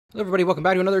Hello everybody, welcome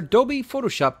back to another Adobe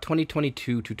Photoshop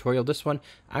 2022 tutorial. This one,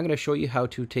 I'm going to show you how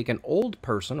to take an old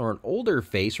person or an older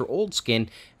face or old skin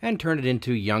and turn it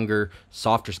into younger,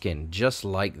 softer skin, just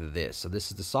like this. So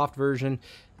this is the soft version.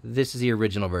 This is the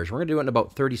original version. We're going to do it in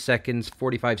about 30 seconds,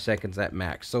 45 seconds at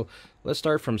max. So let's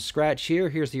start from scratch here.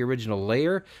 Here's the original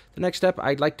layer. The next step,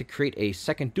 I'd like to create a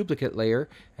second duplicate layer,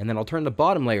 and then I'll turn the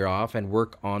bottom layer off and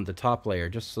work on the top layer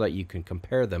just so that you can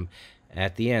compare them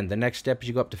at the end. The next step is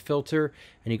you go up to filter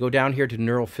and you go down here to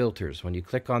neural filters. When you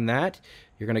click on that,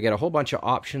 you're going to get a whole bunch of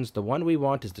options. The one we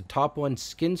want is the top one,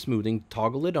 skin smoothing.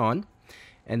 Toggle it on.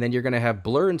 And then you're going to have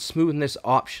blur and smoothness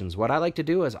options. What I like to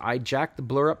do is I jack the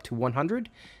blur up to 100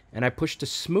 and I push the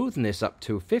smoothness up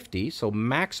to 50. So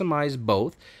maximize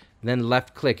both. Then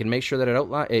left click and make sure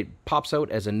that it pops out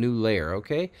as a new layer.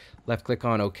 Okay, left click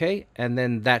on OK, and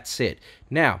then that's it.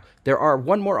 Now there are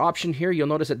one more option here. You'll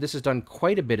notice that this has done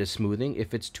quite a bit of smoothing.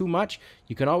 If it's too much,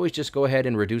 you can always just go ahead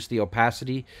and reduce the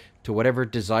opacity to whatever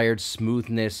desired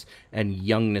smoothness and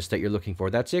youngness that you're looking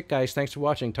for. That's it, guys. Thanks for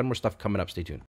watching. Ton more stuff coming up. Stay tuned.